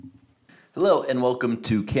Hello, and welcome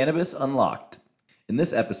to Cannabis Unlocked. In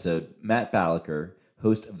this episode, Matt Balaker,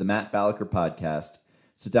 host of the Matt Balaker podcast,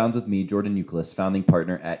 sits down with me, Jordan Euclid, founding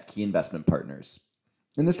partner at Key Investment Partners.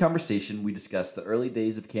 In this conversation, we discuss the early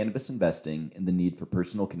days of cannabis investing and the need for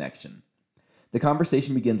personal connection. The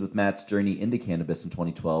conversation begins with Matt's journey into cannabis in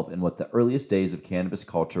 2012 and what the earliest days of cannabis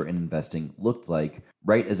culture and investing looked like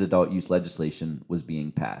right as adult use legislation was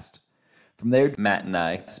being passed. From there, Matt and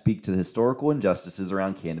I speak to the historical injustices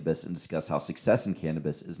around cannabis and discuss how success in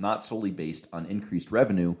cannabis is not solely based on increased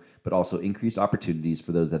revenue, but also increased opportunities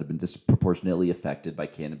for those that have been disproportionately affected by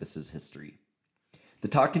cannabis's history. The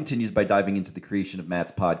talk continues by diving into the creation of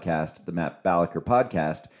Matt's podcast, the Matt Balaker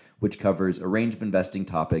Podcast, which covers a range of investing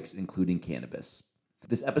topics, including cannabis.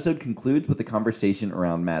 This episode concludes with a conversation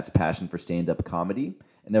around Matt's passion for stand-up comedy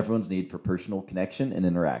and everyone's need for personal connection and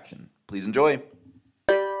interaction. Please enjoy.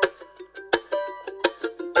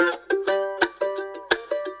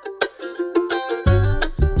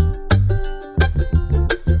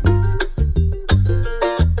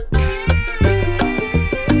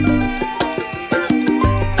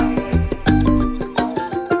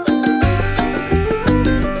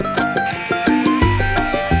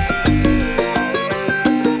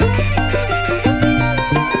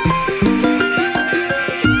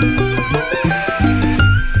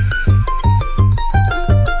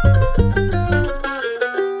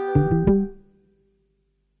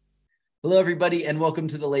 Hello, everybody, and welcome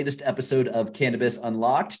to the latest episode of Cannabis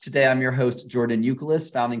Unlocked. Today, I'm your host, Jordan Euclid,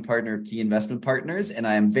 founding partner of Key Investment Partners, and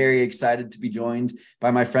I am very excited to be joined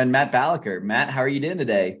by my friend, Matt Balaker. Matt, how are you doing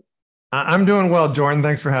today? I'm doing well, Jordan.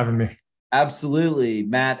 Thanks for having me. Absolutely.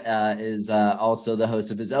 Matt is also the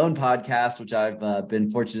host of his own podcast, which I've been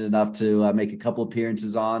fortunate enough to make a couple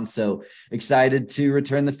appearances on. So excited to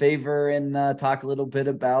return the favor and talk a little bit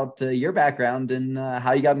about your background and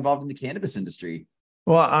how you got involved in the cannabis industry.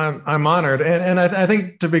 Well, I'm honored. And I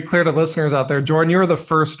think to be clear to listeners out there, Jordan, you're the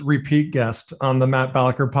first repeat guest on the Matt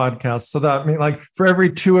Balaker podcast. So that means like for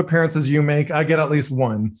every 2 appearances you make, I get at least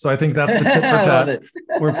 1. So I think that's the tip for tat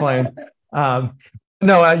we're playing.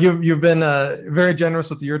 You've been very generous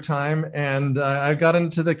with your time. And I got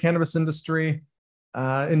into the cannabis industry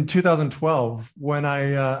in 2012 when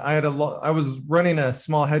I was running a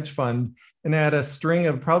small hedge fund and I had a string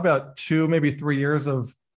of probably about 2, maybe 3 years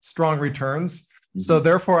of strong returns. So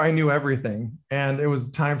therefore, I knew everything, and it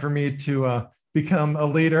was time for me to become a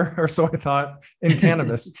leader, or so I thought, in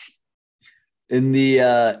cannabis. In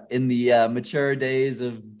the mature days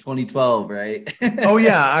of 2012, right? Oh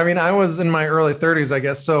yeah, I mean, I was in my early 30s, I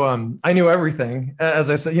guess. So I knew everything, as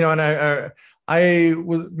I said, and I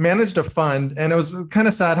managed a fund, and it was kind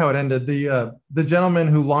of sad how it ended. The gentleman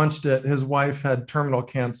who launched it, his wife had terminal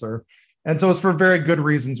cancer, and so it's for very good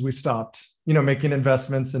reasons we stopped, making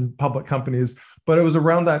investments in public companies. But it was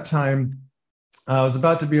around that time I was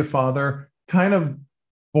about to be a father, kind of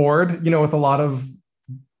bored, with a lot of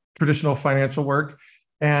traditional financial work.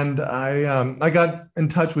 And I got in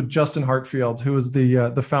touch with Justin Hartfield, who was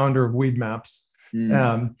the founder of Weedmaps.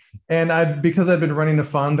 And because I'd been running a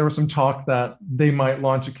fund, there was some talk that they might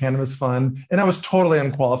launch a cannabis fund. And I was totally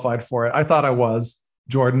unqualified for it. I thought I was.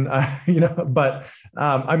 Jordan, but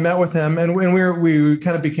I met with him and we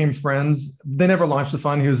kind of became friends. They never launched the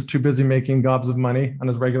fund. He was too busy making gobs of money on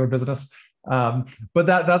his regular business. But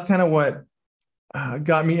that's kind of what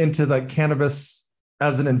got me into the cannabis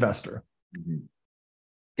as an investor.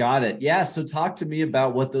 Got it. Yeah. So talk to me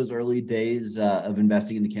about what those early days of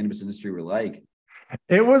investing in the cannabis industry were like.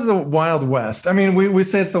 It was the Wild West. I mean, we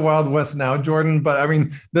say it's the Wild West now, Jordan, but I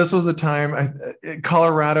mean, this was the time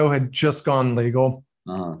Colorado had just gone legal.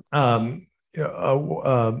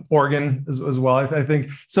 Oregon as well, I think.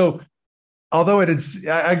 So although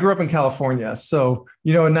I grew up in California. So,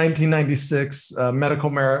 in 1996,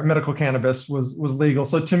 medical cannabis was legal.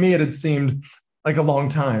 So to me, it had seemed like a long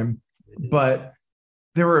time, but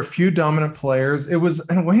there were a few dominant players. It was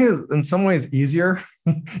in some ways easier,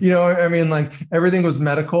 I mean, like everything was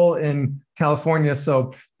medical in California.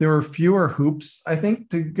 So there were fewer hoops, I think,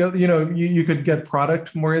 to go, you could get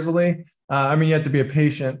product more easily. You had to be a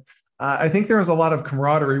patient. I think there was a lot of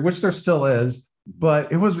camaraderie, which there still is, but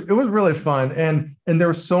it was really fun. And there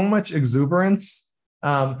was so much exuberance,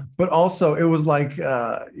 but also it was like,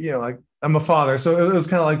 like I'm a father. So it was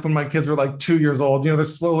kind of like when my kids were like 2 years old, they're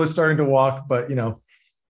slowly starting to walk, but,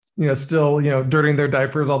 still, dirtying their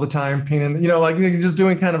diapers all the time, painting, like just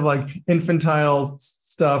doing kind of like infantile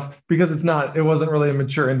stuff because it wasn't really a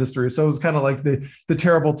mature industry. So it was kind of like the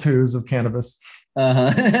terrible twos of cannabis.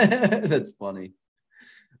 That's funny.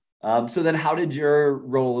 So then how did your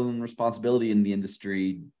role and responsibility in the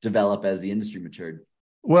industry develop as the industry matured?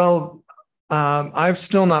 Well, I've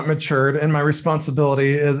still not matured, and my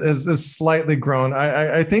responsibility is slightly grown.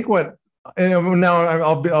 I think what, and now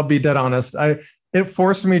I'll be dead honest. It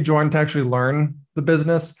forced me, Jordan, to actually learn the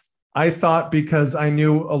business. I thought because I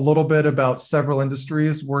knew a little bit about several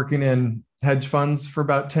industries, working in hedge funds for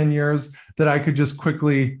about 10 years, that I could just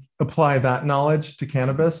quickly apply that knowledge to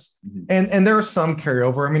cannabis. Mhm. And there are some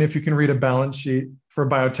carryover. I mean, if you can read a balance sheet for a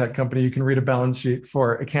biotech company, you can read a balance sheet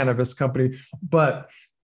for a cannabis company, but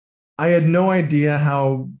I had no idea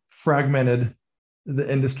how fragmented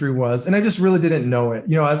the industry was. And I just really didn't know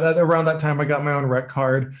it. Around that time, I got my own rec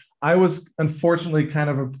card. I was unfortunately kind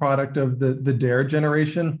of a product of the Dare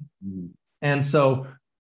generation. Mhm. And so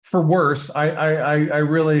for worse, I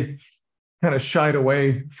really kind of shied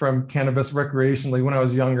away from cannabis recreationally when I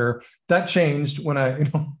was younger. That changed when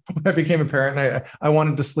when I became a parent, and I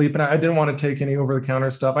wanted to sleep, and I didn't want to take any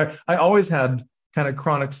over-the-counter stuff. I always had kind of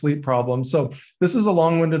chronic sleep problems. So this is a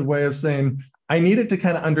long-winded way of saying I needed to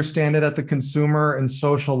kind of understand it at the consumer and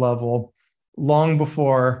social level long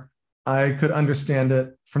before I could understand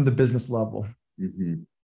it from the business level. Mhm.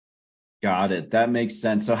 Got it. That makes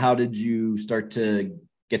sense. So how did you start to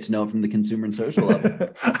get to know it from the consumer and social level?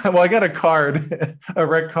 Well, I got a card, a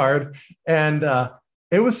rec card, and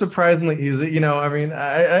it was surprisingly easy. I mean,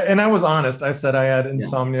 I was honest. I said I had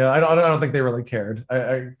insomnia. I don't think they really cared.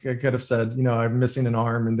 I could have said, I'm missing an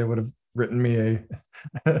arm, and they would have written me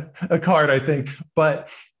a card, I think. But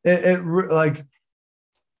it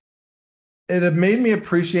had made me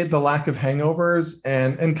appreciate the lack of hangovers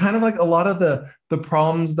and kind of like a lot of the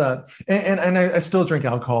problems that, and I still drink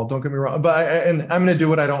alcohol, don't get me wrong, but I'm going to do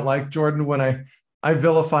what I don't like, Jordan, when I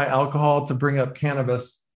vilify alcohol to bring up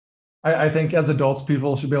cannabis. I think as adults,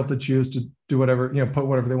 people should be able to choose to do whatever, put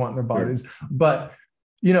whatever they want in their bodies. Sure. But,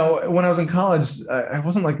 when I was in college, I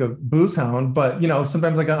wasn't like a booze hound, but,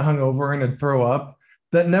 sometimes I got hungover and I'd throw up.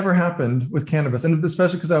 That never happened with cannabis. And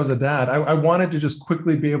especially because I was a dad, I wanted to just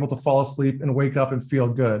quickly be able to fall asleep and wake up and feel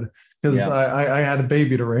good, because I had a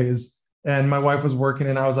baby to raise and my wife was working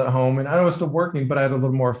and I was at home, and I was still working, but I had a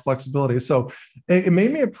little more flexibility. So it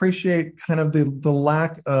made me appreciate kind of the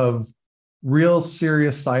lack of real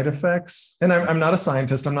serious side effects. And I'm not a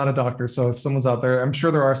scientist, I'm not a doctor. So if someone's out there, I'm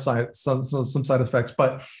sure there are some side effects,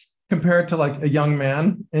 but compared to like a young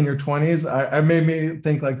man in your 20s, I made me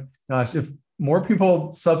think like, gosh, if more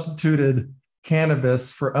people substituted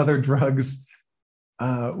cannabis for other drugs,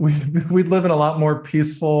 we'd live in a lot more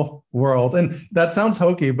peaceful world. And that sounds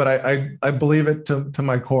hokey, but I believe it to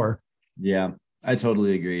my core. Yeah, I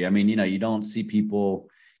totally agree. I mean, you don't see people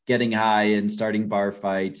getting high and starting bar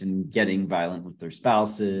fights and getting violent with their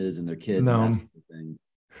spouses and their kids. No. And that sort of thing.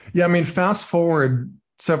 Yeah, I mean, fast forward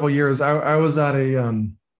several years, I was at I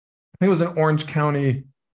think it was an Orange County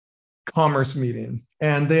commerce meeting,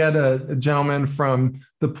 and they had a gentleman from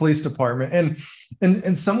the police department. And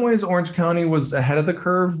in some ways, Orange County was ahead of the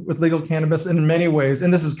curve with legal cannabis. In many ways,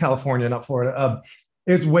 and this is California, not Florida,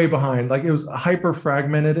 it's way behind. Like, it was hyper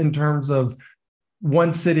fragmented in terms of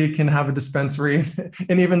one city can have a dispensary.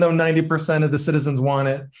 And even though 90% of the citizens want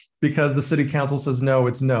it, because the city council says no,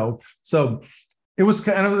 it's no. So it was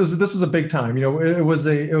kind of, this was a big time. It was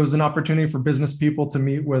an opportunity for business people to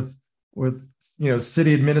meet with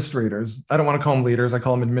city administrators. I don't want to call them leaders. I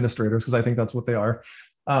call them administrators because I think that's what they are.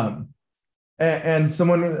 And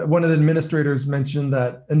one of the administrators mentioned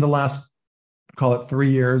that in the last, call it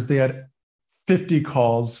 3 years, they had 50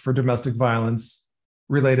 calls for domestic violence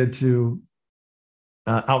related to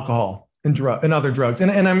alcohol and other drugs.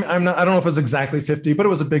 And I'm not, I don't know if it was exactly 50, but it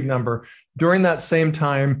was a big number. During that same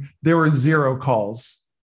time, there were 0 calls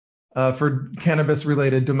for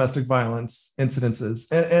cannabis-related domestic violence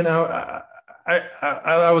incidences, and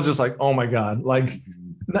I was just like, oh my god! Like,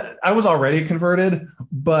 I was already converted,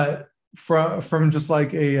 but from just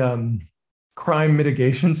like a crime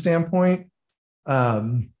mitigation standpoint,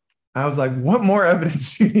 I was like, what more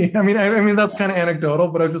evidence do you need? I mean, that's kind of anecdotal,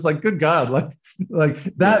 but I was just like, good God, like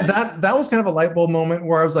that was kind of a light bulb moment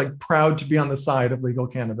where I was like proud to be on the side of legal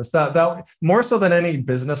cannabis. That more so than any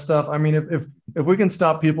business stuff. I mean, if we can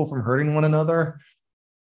stop people from hurting one another,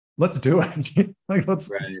 let's do it. Like,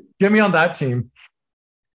 get me on that team.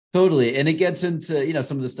 Totally. And it gets into,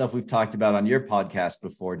 some of the stuff we've talked about on your podcast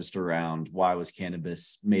before, just around why was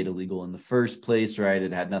cannabis made illegal in the first place, right?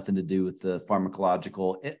 It had nothing to do with the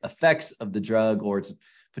pharmacological effects of the drug or its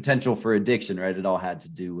potential for addiction, right? It all had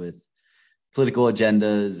to do with political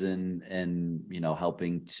agendas and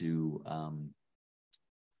helping to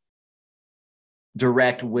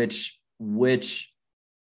direct which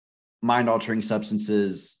mind-altering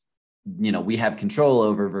substances we have control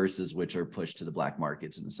over versus which are pushed to the black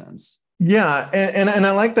markets, in a sense. Yeah, and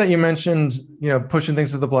I like that you mentioned, pushing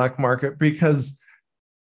things to the black market, because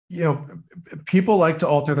people like to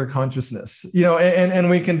alter their consciousness, and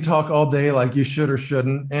we can talk all day like you should or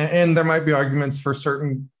shouldn't, and there might be arguments for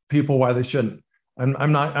certain people why they shouldn't.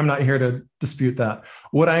 I'm not here to dispute that.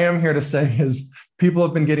 What I am here to say is people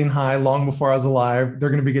have been getting high long before I was alive. They're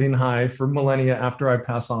going to be getting high for millennia after I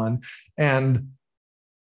pass on, and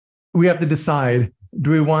we have to decide: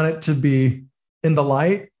 do we want it to be in the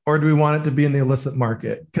light, or do we want it to be in the illicit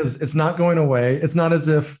market? Because it's not going away. It's not as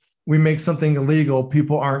if we make something illegal,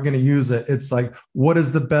 people aren't going to use it. It's like, what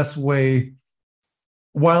is the best way,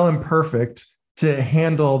 while imperfect, to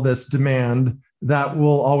handle this demand that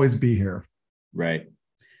will always be here? Right.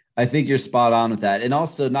 I think you're spot on with that. And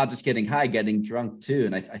also not just getting high, getting drunk too.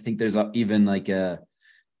 And I think there's even like a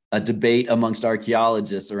debate amongst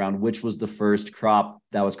archaeologists around which was the first crop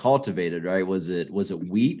that was cultivated, right? Was it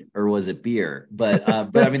wheat or was it beer? But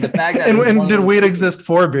I mean, the fact that and did wheat exist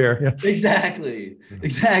for beer? Yeah.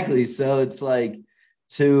 Exactly. So it's like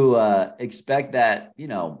to expect that,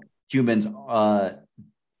 humans are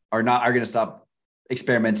going to stop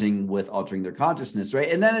experimenting with altering their consciousness,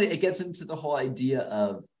 right? And then it gets into the whole idea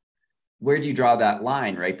of, where do you draw that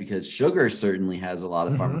line, right? Because sugar certainly has a lot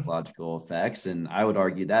of pharmacological effects, and I would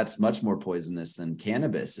argue that's much more poisonous than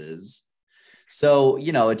cannabis is. So,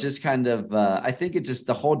 it just kind of, I think it just,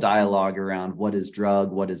 the whole dialogue around what is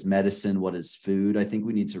drug, what is medicine, what is food, I think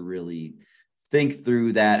we need to really think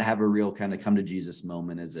through that, have a real kind of come to Jesus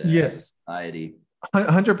moment as a society.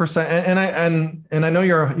 100%. And I know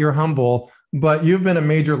you're humble, but you've been a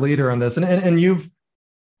major leader on this, and you've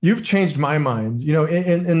changed my mind,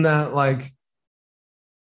 in that, like,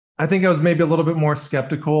 I think I was maybe a little bit more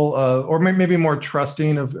skeptical, or maybe more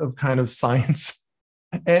trusting of kind of science.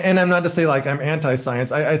 And I'm not to say like I'm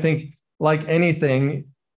anti-science. I think, like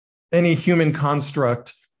anything, any human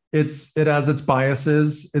construct, it has its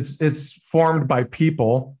biases. It's formed by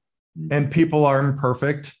people, and people are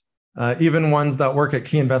imperfect. Even ones that work at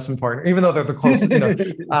Key Investment Partner, even though they're the closest,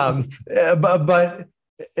 but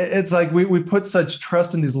it's like we put such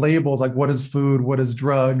trust in these labels, like what is food, what is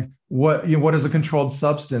drug, what is a controlled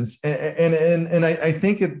substance, and I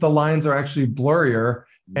think the lines are actually blurrier,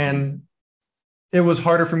 and it was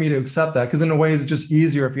harder for me to accept that, because in a way it's just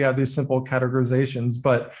easier if you have these simple categorizations.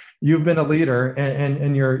 But you've been a leader,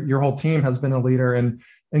 and your whole team has been a leader, and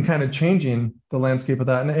kind of changing the landscape of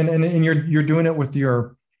that, and you're doing it with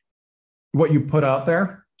what you put out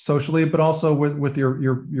there socially, but also with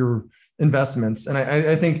your investments. And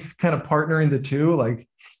I think kind of partnering the two, like,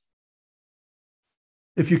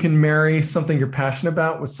 if you can marry something you're passionate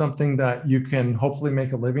about with something that you can hopefully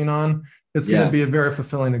make a living on, it's going to be a very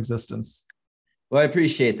fulfilling existence. Well, I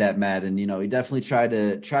appreciate that, Matt. And, we definitely try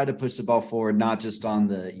to push the ball forward, not just on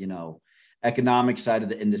the, economic side of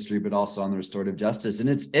the industry, but also on the restorative justice. And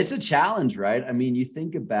it's a challenge, right? I mean, you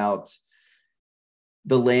think about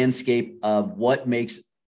the landscape of what makes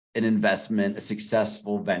an investment a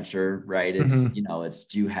successful venture, right? It's, it's,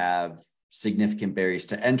 do you have significant barriers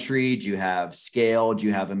to entry? Do you have scale? Do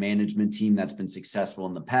you have a management team that's been successful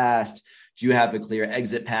in the past? Do you have a clear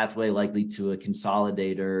exit pathway likely to a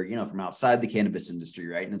consolidator, from outside the cannabis industry,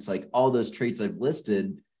 right? And it's like all those traits I've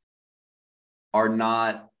listed are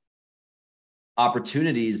not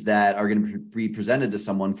opportunities that are going to be presented to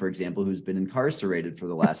someone, for example, who's been incarcerated for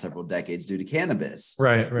the last several decades due to cannabis.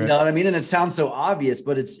 Right. You know what I mean? And it sounds so obvious,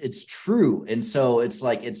 but it's true. And so it's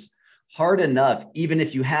like, it's hard enough, even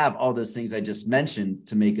if you have all those things I just mentioned,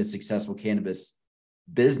 to make a successful cannabis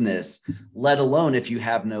business, let alone if you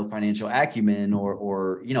have no financial acumen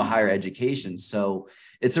or higher education. So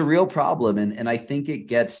it's a real problem. And I think it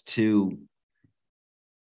gets to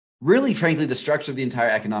really, frankly, the structure of the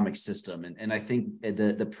entire economic system. And I think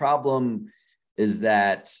the problem is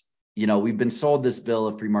that, we've been sold this bill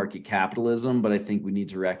of free market capitalism, but I think we need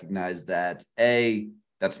to recognize that A,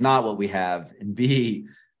 that's not what we have. And B,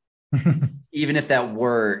 even if that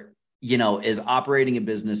were, is operating a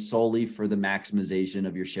business solely for the maximization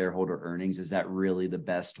of your shareholder earnings, is that really the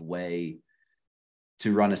best way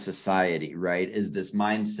to run a society, right? Is this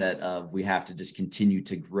mindset of we have to just continue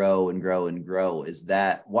to grow and grow and grow? Is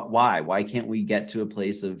that why can't we get to a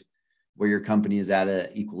place of where your company is at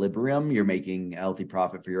an equilibrium, you're making a healthy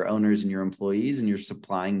profit for your owners and your employees, and you're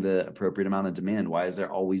supplying the appropriate amount of demand? Why does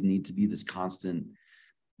there always need to be this constant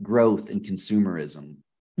growth and consumerism?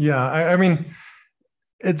 Yeah, I mean,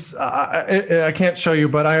 it's I can't show you,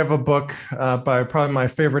 but I have a book by probably my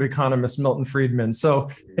favorite economist, Milton Friedman. So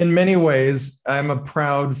in many ways, I'm a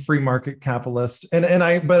proud free market capitalist, but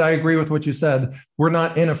I agree with what you said. We're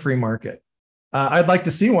not in a free market. I'd like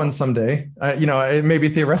to see one someday. Maybe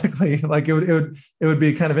theoretically, like it would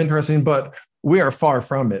be kind of interesting, but we are far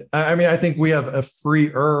from it. I mean, I think we have a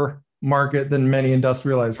freer market than many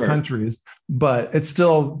industrialized countries, but there's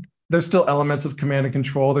still elements of command and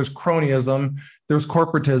control. There's cronyism, there's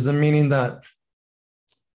corporatism, meaning that,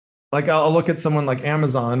 like, I'll look at someone like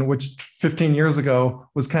Amazon, which 15 years ago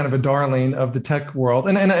was kind of a darling of the tech world.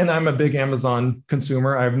 And I'm a big Amazon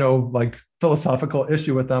consumer. I have no like philosophical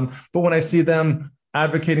issue with them. But when I see them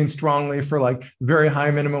advocating strongly for like very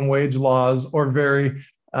high minimum wage laws or very,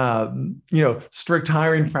 strict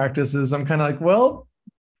hiring practices, I'm kind of like, well,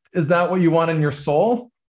 is that what you want in your soul?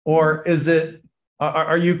 Or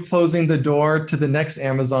are you closing the door to the next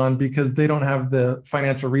Amazon because they don't have the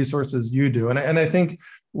financial resources you do? And I think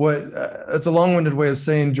it's a long-winded way of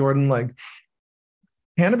saying, Jordan, like,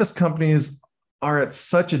 cannabis companies are at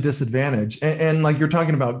such a disadvantage. And like you're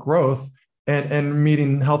talking about growth and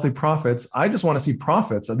meeting healthy profits. I just want to see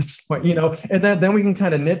profits at this point, and then we can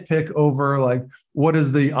kind of nitpick over like, what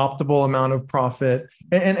is the optimal amount of profit?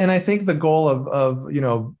 And I think the goal of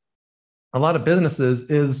a lot of businesses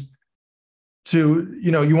is to,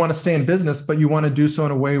 you want to stay in business, but you want to do so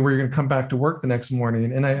in a way where you're going to come back to work the next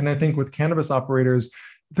morning. And I think with cannabis operators,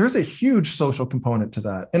 there's a huge social component to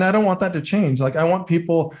that. And I don't want that to change. Like, I want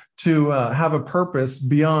people to have a purpose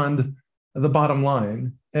beyond the bottom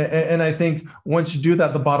line. And I think once you do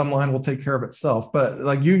that, the bottom line will take care of itself. But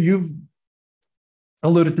like you've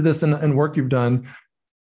alluded to this in work you've done,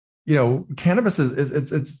 cannabis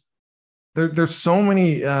it's there's so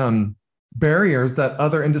many barriers that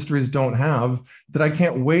other industries don't have that I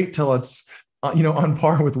can't wait till it's on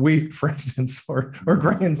par with wheat, for instance, or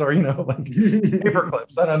grains, or like paper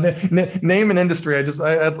clips. I don't know, name an industry.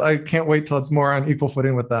 I can't wait till it's more on equal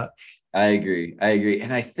footing with that. I agree.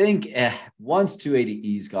 And I think once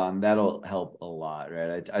 280E's gone, that'll help a lot,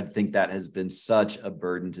 right? I think that has been such a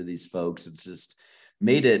burden to these folks. It's just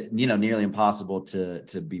made it, nearly impossible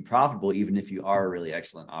to be profitable, even if you are a really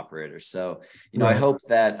excellent operator. So, right. I hope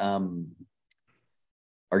that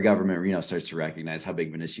our government, starts to recognize how big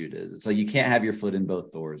of an issue it is. It's like, you can't have your foot in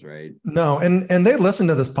both doors, right? No. And they listen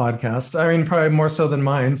to this podcast. I mean, probably more so than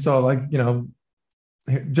mine. So like,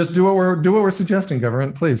 just do what we're suggesting,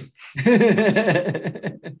 government, please.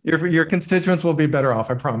 Your constituents will be better off,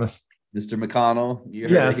 I promise. Mr. McConnell, you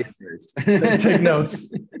heard yes. it first. Take notes.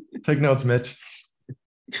 Take notes, Mitch.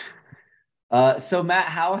 So Matt,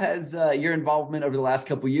 how has your involvement over the last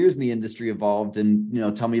couple of years in the industry evolved? And,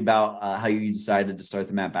 tell me about how you decided to start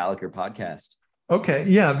the Matt Balaker podcast. Okay.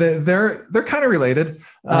 Yeah, they're kind of related.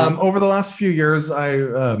 Over the last few years,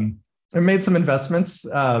 I made some investments.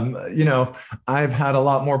 I've had a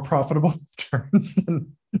lot more profitable returns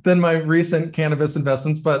than my recent cannabis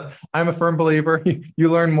investments, but I'm a firm believer you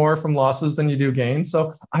learn more from losses than you do gains.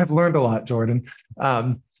 So I've learned a lot, Jordan.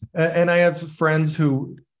 And I have friends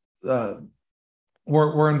who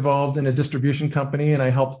were involved in a distribution company, and I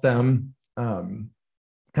helped them kind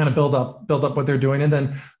of build up what they're doing. And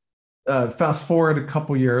then fast forward a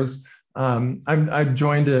couple years, I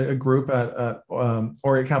joined a group at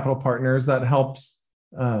Aureate Capital Partners that helps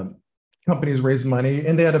companies raise money,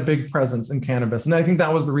 and they had a big presence in cannabis. And I think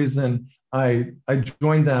that was the reason I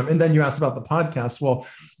joined them. And then you asked about the podcast. Well,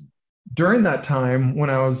 during that time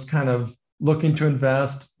when I was kind of looking to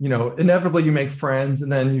invest, inevitably you make friends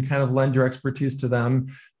and then you kind of lend your expertise to them.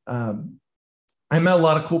 I met a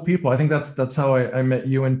lot of cool people. I think that's how I met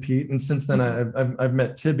you and Pete. And since then I've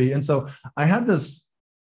met Tibby. And so I had this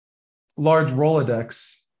large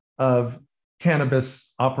Rolodex of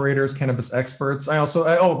cannabis operators, cannabis experts. I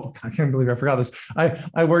can't believe I forgot this.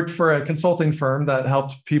 I worked for a consulting firm that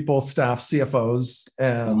helped people staff CFOs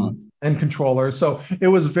and controllers. So it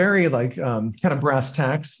was very like kind of brass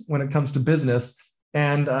tacks when it comes to business.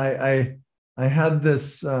 And I had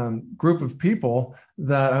this group of people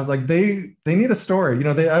that I was like, they need a story.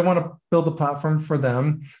 I want to build a platform for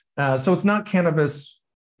them. So it's not cannabis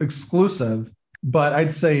exclusive, but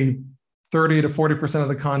I'd say 30 to 40% of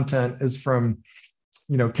the content is from,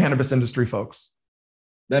 cannabis industry folks.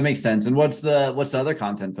 That makes sense. And what's the other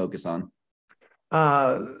content focus on?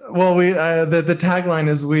 Well, the tagline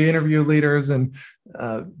is we interview leaders in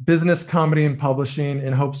business, comedy, and publishing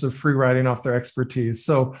in hopes of free riding off their expertise.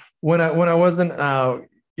 So when I wasn't,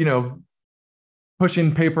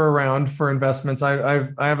 pushing paper around for investments, I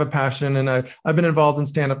have a passion, and I've been involved in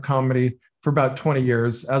stand-up comedy for about 20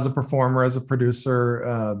 years as a performer, as a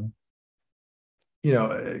producer.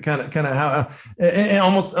 Kind of how in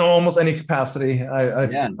almost any capacity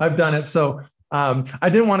I've done it. So I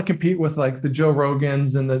didn't want to compete with like the Joe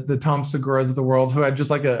Rogans and the Tom Segura's of the world, who had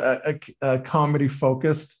just like a comedy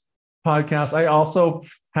focused podcasts. I also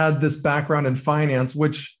had this background in finance,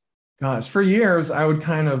 which, gosh, for years I would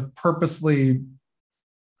kind of purposely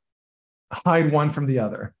hide one from the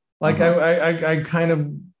other. Like I kind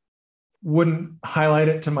of wouldn't highlight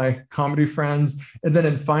it to my comedy friends. And then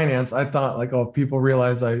in finance, I thought like, oh, if people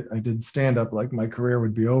realize I did stand up, like my career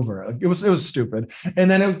would be over. Like, it was stupid.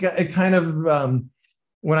 And then it kind of,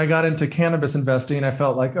 when I got into cannabis investing, I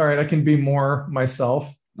felt like, all right, I can be more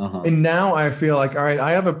myself. And now I feel like, all right,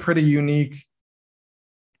 I have a pretty unique,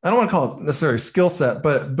 I don't want to call it necessarily skill set,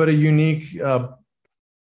 but a unique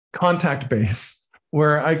contact base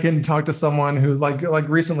where I can talk to someone who like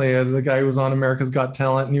recently, the guy who was on America's Got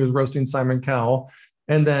Talent and he was roasting Simon Cowell.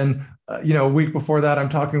 And then, a week before that, I'm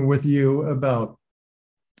talking with you about,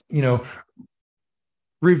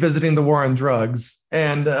 revisiting the war on drugs.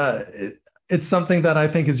 And it's something that I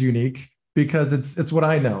think is unique because it's what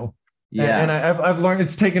I know. Yeah. And I've learned,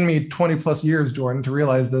 it's taken me 20 plus years, Jordan, to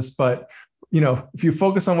realize this, but if you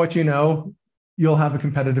focus on what you know, you'll have a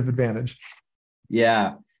competitive advantage.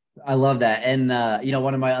 Yeah. I love that. And,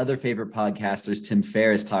 one of my other favorite podcasters, Tim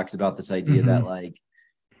Ferriss, talks about this idea that like,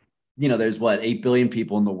 there's 8 billion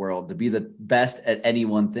people in the world. To be the best at any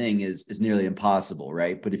one thing is nearly impossible.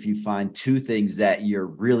 Right. But if you find two things that you're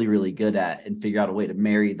really, really good at and figure out a way to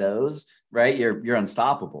marry those, right, you're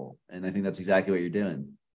unstoppable. And I think that's exactly what you're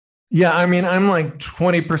doing. Yeah. I mean, I'm like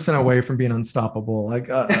 20% away from being unstoppable. Like,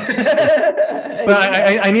 but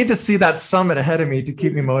I need to see that summit ahead of me to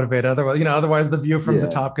keep me motivated. Otherwise the view from the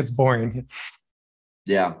top gets boring.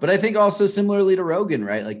 Yeah. But I think also similarly to Rogan,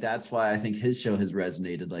 right? Like that's why I think his show has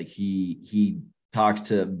resonated. Like he talks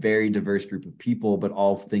to a very diverse group of people, but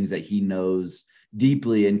all things that he knows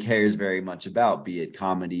deeply and cares very much about, be it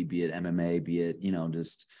comedy, be it MMA, be it,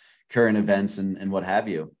 just current events and what have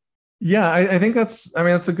you. Yeah. I think that's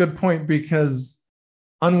a good point because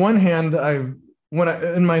on one hand,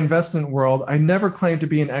 in my investment world, I never claimed to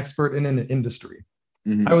be an expert in an industry.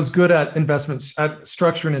 I was good at investments, at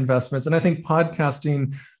structuring investments. And I think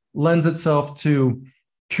podcasting lends itself to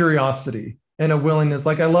curiosity and a willingness.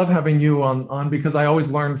 Like I love having you on because I always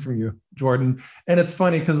learn from you, Jordan. And it's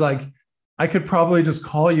funny because like I could probably just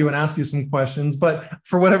call you and ask you some questions, but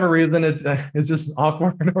for whatever reason, it's just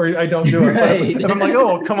awkward or I don't do it. Right. And I'm like,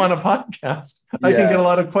 oh, come on a podcast. Yeah. I can get a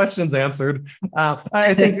lot of questions answered.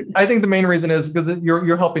 I think the main reason is because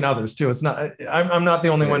you're helping others too. It's not, I'm not the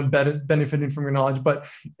only one benefiting from your knowledge, but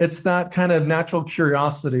it's that kind of natural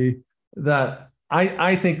curiosity that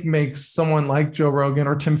I think makes someone like Joe Rogan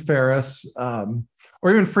or Tim Ferriss, or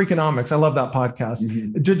even Freakonomics. I love that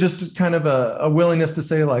podcast. Just kind of a willingness to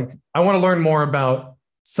say like, I want to learn more about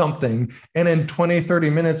something. And in 20, 30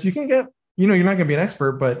 minutes, you can get, you're not going to be an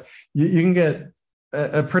expert, but you can get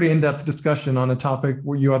a pretty in-depth discussion on a topic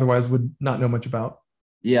where you otherwise would not know much about.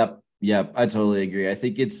 Yep. I totally agree. I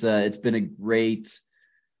think it's been a great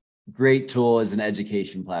tool as an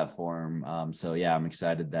education platform. So yeah, I'm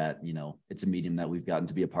excited that, it's a medium that we've gotten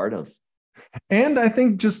to be a part of. And I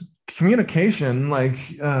think just communication, like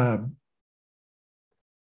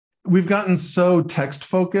we've gotten so text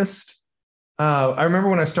focused. I remember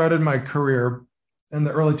when I started my career in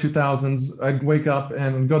the early 2000s, I'd wake up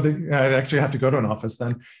and I'd actually have to go to an office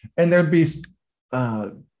then, and there'd be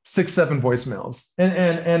 6-7 voicemails.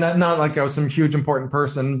 And not like I was some huge important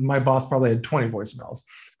person. My boss probably had 20 voicemails.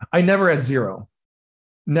 I never had 0.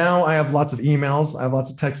 Now I have lots of emails. I have lots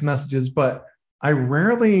of text messages, but I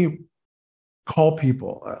rarely call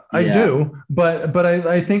people. I do, but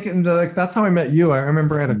I think like that's how I met you. I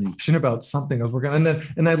remember I had a question about something I was working on,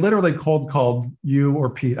 and I literally cold called you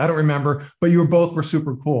or Pete. I don't remember, but were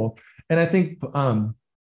super cool. And I think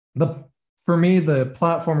for me, the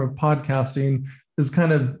platform of podcasting is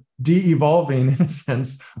kind of de-evolving in a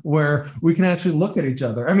sense where we can actually look at each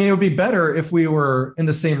other. I mean, it would be better if we were in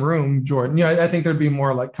the same room, Jordan. I think there'd be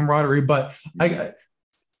more like camaraderie, but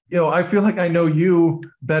I feel like I know you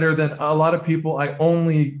better than a lot of people I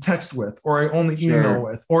only text with, or I only email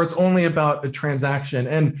with, or it's only about a transaction.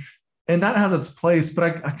 And that has its place, but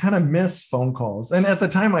I kind of miss phone calls. And at the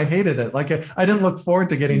time I hated it. Like I didn't look forward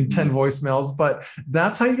to getting 10 voicemails, but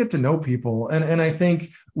that's how you get to know people. And I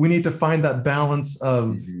think we need to find that balance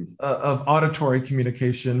of auditory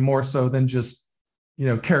communication more so than just,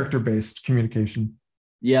 character-based communication.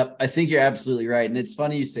 Yep. I think you're absolutely right. And it's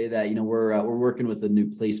funny you say that, we're working with a new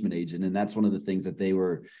placement agent, and that's one of the things that they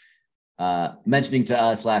were mentioning to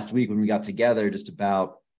us last week when we got together, just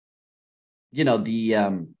about,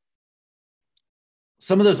 the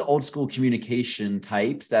some of those old school communication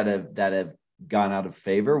types that have gone out of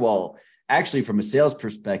favor. Well, actually from a sales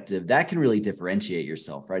perspective, that can really differentiate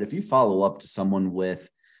yourself, right? If you follow up to someone with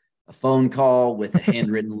a phone call with a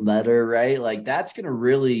handwritten letter, right? Like that's going to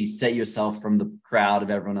really set yourself from the crowd of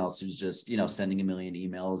everyone else who's just, sending a million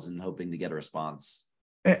emails and hoping to get a response.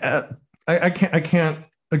 I can't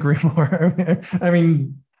agree more. I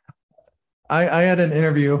mean, I had an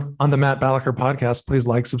interview on the Matt Balaker podcast. Please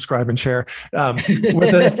like, subscribe, and share. Oh,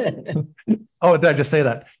 did I just say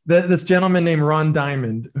that? This gentleman named Ron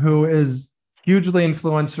Diamond, who is hugely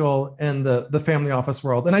influential in the family office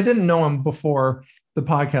world. And I didn't know him before the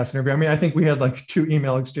podcast interview. I mean, I think we had like 2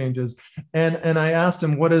 email exchanges. And I asked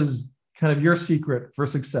him, what is kind of your secret for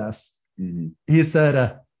success? Mm-hmm. He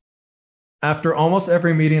said, after almost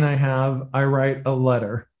every meeting I have, I write a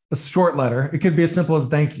letter, a short letter. It could be as simple as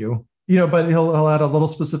thank you. But he'll add a little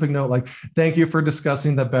specific note like, thank you for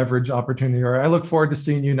discussing the beverage opportunity, or I look forward to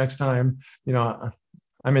seeing you next time.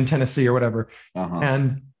 I'm in Tennessee or whatever. Uh-huh.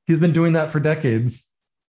 And he's been doing that for decades.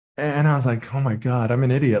 And I was like, oh my God, I'm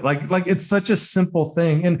an idiot. Like it's such a simple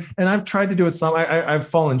thing. And I've tried to do it some, I've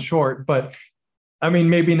fallen short, but I mean,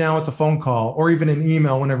 maybe now it's a phone call or even an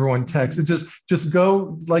email when everyone texts. It just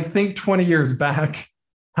go think 20 years back.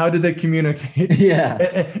 How did they communicate?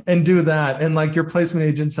 Yeah. And do that. And like your placement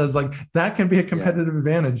agent says, like that can be a competitive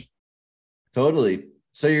advantage. Totally.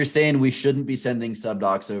 So you're saying we shouldn't be sending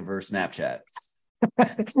subdocs over Snapchat?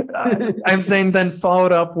 I'm saying then follow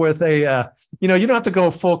it up with a, you don't have to go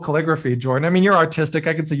full calligraphy, Jordan. I mean, you're artistic.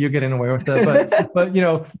 I can see you getting away with it, but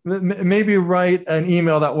maybe write an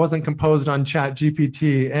email that wasn't composed on Chat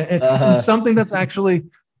GPT and something that's actually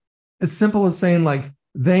as simple as saying like,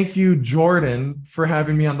 thank you, Jordan, for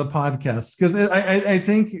having me on the podcast. Because I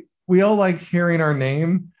think we all like hearing our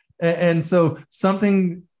name. And so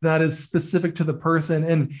something that is specific to the person.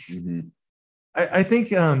 And mm-hmm. I think,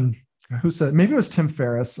 who said, maybe it was Tim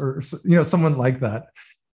Ferriss or, someone like that.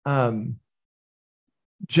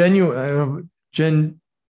 Genuineness.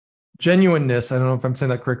 I don't know if I'm saying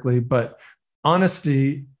that correctly, but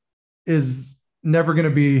honesty is never going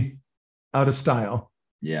to be out of style.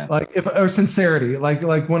 Yeah. Or sincerity,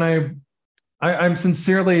 like when I'm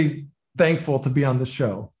sincerely thankful to be on the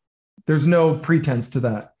show. There's no pretense to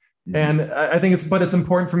that. Mm-hmm. And I think it's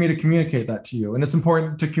important for me to communicate that to you. And it's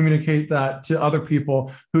important to communicate that to other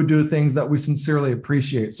people who do things that we sincerely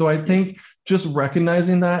appreciate. So I think just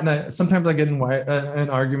recognizing that, and sometimes I get in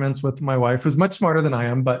arguments with my wife, who's much smarter than I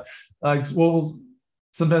am, but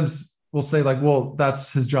sometimes we'll say like, well,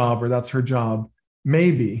 that's his job or that's her job.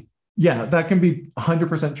 Maybe. Yeah, that can be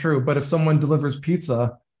 100% true. But if someone delivers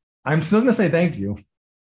pizza, I'm still going to say thank you.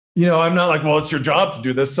 I'm not like, well, it's your job to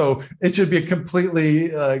do this. So it should be a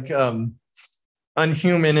completely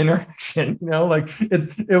unhuman interaction. I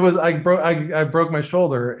broke my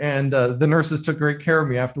shoulder and the nurses took great care of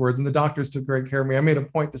me afterwards. And the doctors took great care of me. I made a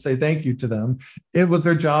point to say thank you to them. It was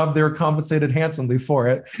their job. They were compensated handsomely for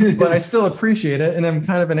it, but I still appreciate it. And I'm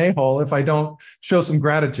kind of an a-hole if I don't show some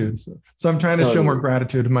gratitude. So I'm trying to show more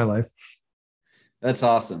gratitude in my life. That's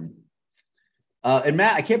awesome. And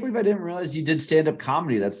Matt, I can't believe I didn't realize you did stand-up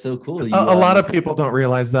comedy. That's so cool. A lot of people don't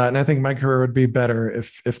realize that. And I think my career would be better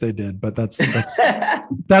if they did, but that's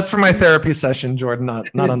that's for my therapy session, Jordan, not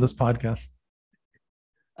on this podcast.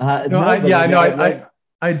 I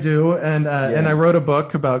do. And I wrote a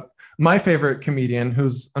book about my favorite comedian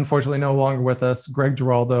who's unfortunately no longer with us, Greg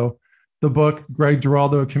Giraldo. The book, Greg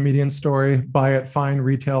Giraldo, A Comedian Story, buy it, find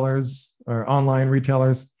retailers or online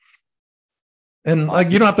retailers. And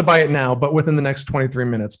awesome. You don't have to buy it now, but within the next 23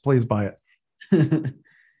 minutes, please buy it.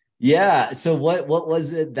 Yeah. So what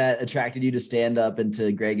was it that attracted you to stand up and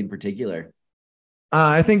to Greg in particular?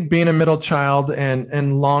 I think being a middle child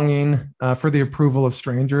and longing for the approval of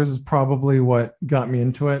strangers is probably what got me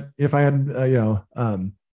into it. If I had,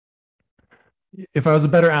 if I was a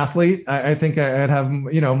better athlete, I think I'd have,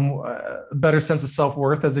 a better sense of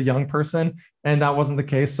self-worth as a young person. And that wasn't the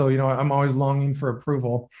case. So, I'm always longing for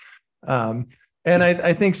approval. And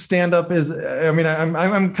I think stand-up is,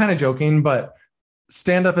 I'm kind of joking, but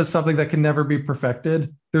stand-up is something that can never be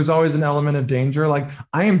perfected. There's always an element of danger. Like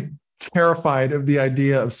I am terrified of the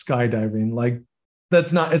idea of skydiving. Like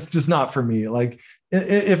it's just not for me. Like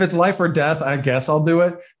if it's life or death, I guess I'll do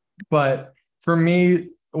it. But for me,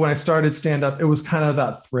 when I started stand-up, it was kind of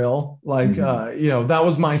that thrill. Like, that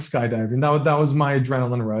was my skydiving. That was my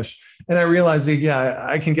adrenaline rush. And I realized,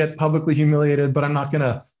 I can get publicly humiliated, but I'm not going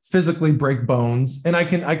to physically break bones. And I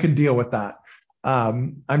could deal with that.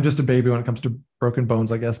 I'm just a baby when it comes to broken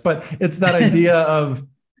bones, I guess. But it's that idea of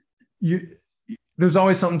there's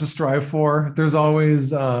always something to strive for. There's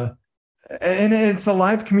always, And it's a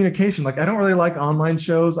live communication. Like, I don't really like online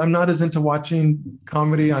shows. I'm not as into watching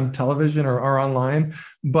comedy on television or online.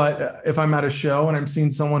 But if I'm at a show and I'm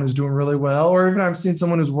seeing someone who's doing really well, or even I'm seeing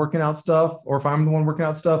someone who's working out stuff, or if I'm the one working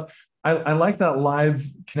out stuff, I like that live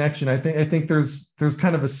connection. I think there's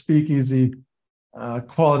kind of a speakeasy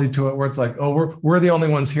quality to it, where it's like, oh, we're the only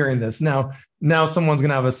ones hearing this. Now someone's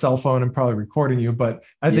gonna have a cell phone and probably recording you. But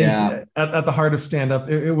I think at the heart of stand-up,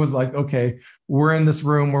 it was like, okay, we're in this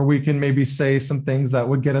room where we can maybe say some things that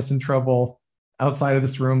would get us in trouble outside of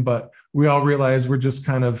this room, but we all realize we're just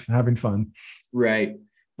kind of having fun. Right.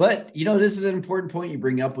 But, this is an important point you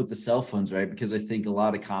bring up with the cell phones, right? Because I think a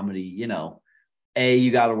lot of comedy,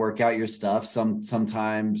 you got to work out your stuff.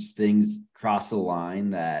 Sometimes things cross the line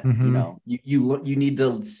that, you need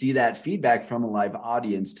to see that feedback from a live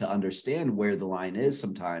audience to understand where the line is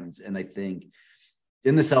sometimes. And I think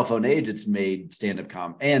in the cell phone age, it's made stand-up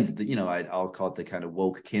and I'll call it the kind of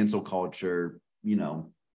woke cancel culture,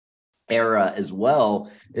 era as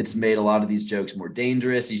well. It's made a lot of these jokes more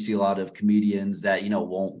dangerous. You see a lot of comedians that,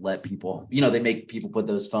 won't let people, they make people put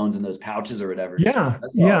those phones in those pouches or whatever. Yeah.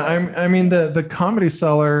 I mean, the Comedy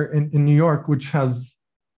Cellar in New York, which has,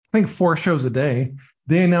 I think, 4 shows a day,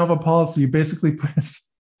 they now have a policy. You basically put a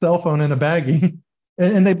cell phone in a baggie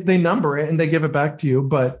and they number it and they give it back to you.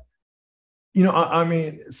 But, I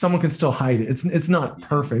mean, someone can still hide it. It's not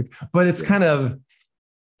perfect, but it's kind of,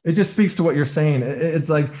 it just speaks to what you're saying. It's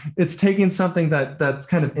like, it's taking something that's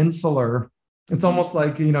kind of insular. It's almost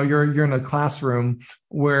like, you're in a classroom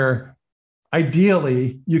where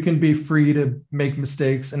ideally you can be free to make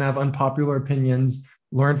mistakes and have unpopular opinions,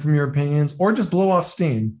 learn from your opinions, or just blow off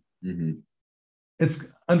steam. Mm-hmm. It's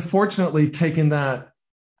unfortunately taking that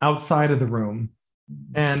outside of the room.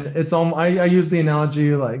 And it's I use the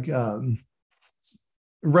analogy like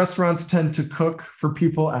restaurants tend to cook for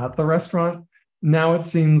people at the restaurant. Now it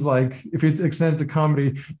seems like if it's extended to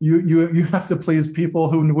comedy, you have to please people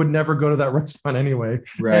who would never go to that restaurant anyway.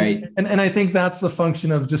 Right. And I think that's the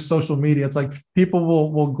function of just social media. It's like people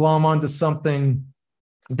will glom onto something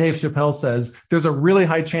Dave Chappelle says. There's a really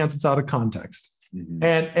high chance it's out of context. Mm-hmm.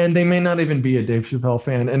 And they may not even be a Dave Chappelle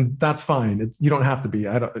fan, and that's fine. You don't have to be.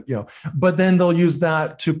 But then they'll use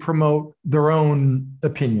that to promote their own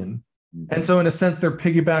opinion. Mm-hmm. And so in a sense, they're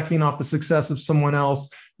piggybacking off the success of someone else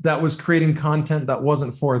that was creating content that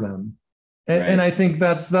wasn't for them. And I think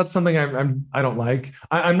that's something I don't like.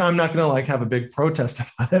 I'm not going to like have a big protest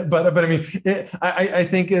about it, but I mean, I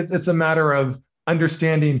think it's a matter of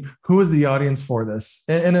understanding who is the audience for this.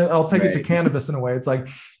 And I'll take it to cannabis in a way. It's like,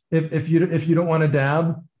 if you don't want to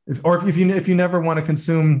dab, if you never want to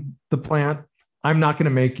consume the plant, I'm not going to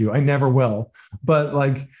make you. I never will. But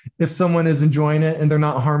like, if someone is enjoying it and they're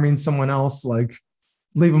not harming someone else, like,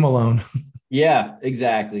 leave them alone. Yeah,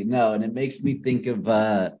 exactly. No, and it makes me think of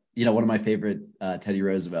one of my favorite Teddy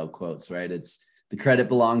Roosevelt quotes. Right? It's the credit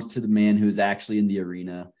belongs to the man who is actually in the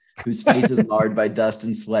arena, whose face is marred by dust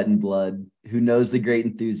and sweat and blood, who knows the great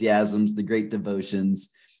enthusiasms, the great devotions,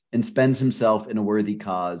 and spends himself in a worthy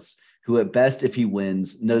cause, who at best, if he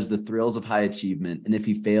wins, knows the thrills of high achievement, and if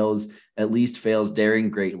he fails, at least fails daring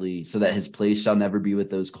greatly, so that his place shall never be with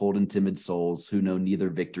those cold and timid souls who know neither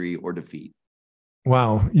victory or defeat.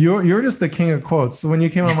 Wow, you're just the king of quotes. So when you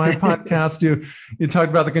came on my podcast, you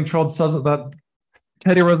talked about the controlled substance, that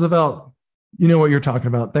Teddy Roosevelt. You know what you're talking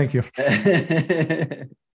about. Thank you.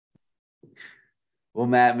 Well,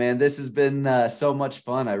 Matt, man, this has been so much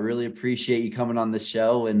fun. I really appreciate you coming on the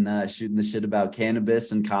show and shooting the shit about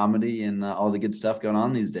cannabis and comedy and all the good stuff going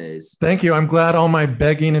on these days. Thank you. I'm glad all my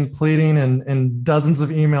begging and pleading and dozens of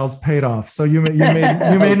emails paid off. So you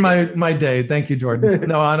made my day. Thank you, Jordan.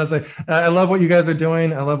 No, honestly, I love what you guys are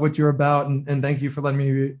doing. I love what you're about, and thank you for letting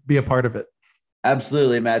me be a part of it.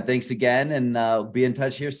 Absolutely, Matt. Thanks again, and be in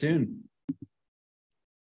touch here soon.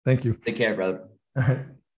 Thank you. Take care, brother. All right.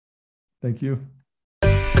 Thank you.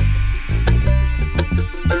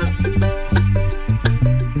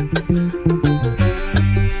 Thank you.